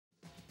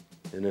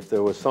And if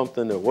there was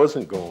something that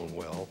wasn't going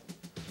well,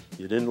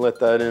 you didn't let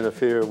that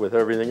interfere with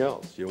everything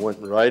else. You went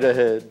right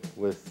ahead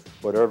with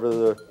whatever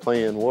the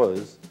plan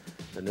was,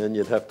 and then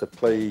you'd have to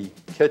play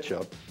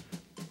catch-up.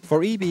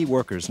 For EB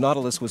workers,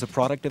 Nautilus was a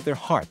product of their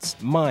hearts,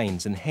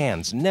 minds, and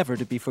hands, never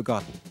to be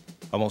forgotten.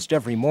 Almost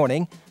every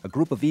morning, a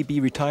group of EB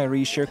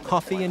retirees share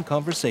coffee and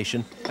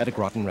conversation at a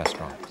Groton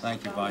restaurant.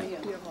 Thank you, bye.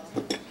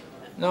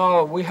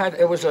 No,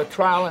 it was a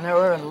trial and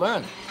error and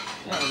learn.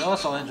 Yeah, it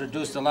also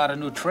introduced a lot of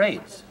new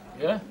trades.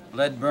 Yeah.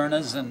 Lead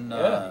burners and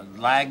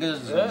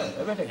laggers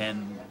everything.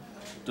 And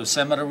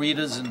dosimeter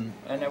readers. And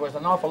there was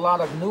an awful lot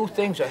of new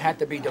things that had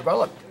to be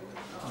developed.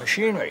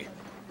 Machinery,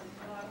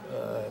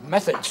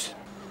 methods.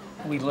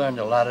 We learned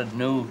a lot of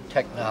new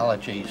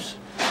technologies,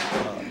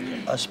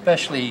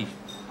 especially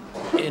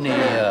in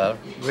the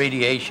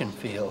radiation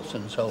fields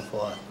and so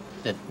forth,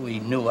 that we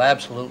knew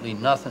absolutely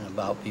nothing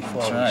about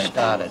before we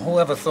started.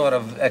 Whoever thought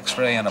of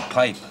X-ray on a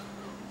pipe?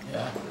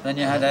 Yeah. Then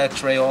you had to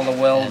X-ray all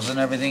the wells and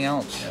everything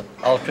else. Yep.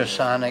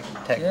 Ultrasonic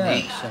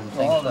techniques and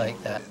things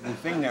like that. The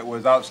thing that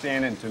was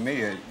outstanding to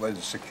me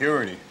was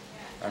security.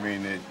 I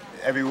mean,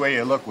 every way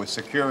you look was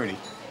security.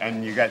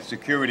 And you got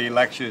security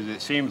lectures,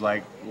 it seems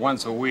like,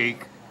 once a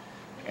week.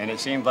 And it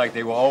seemed like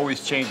they were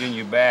always changing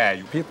your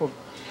badge. People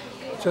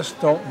just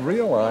don't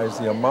realize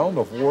the amount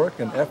of work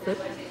and effort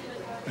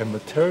and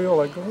material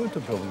that go into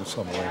building a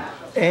submarine.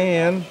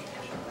 And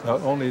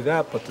not only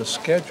that, but the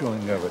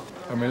scheduling of it.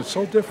 I mean, it's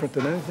so different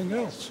than anything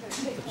else.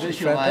 It's just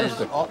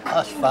fantastic.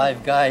 Us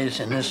 5 guys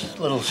in this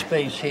little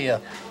space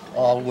here,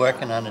 all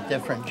working on a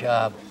different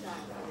job.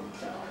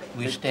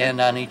 We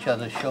stand on each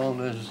other's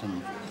shoulders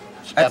and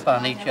step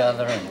on each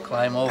other and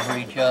climb over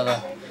each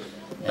other.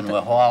 And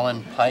we're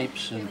hauling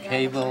pipes and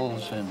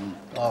cables and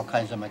all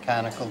kinds of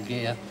mechanical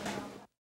gear.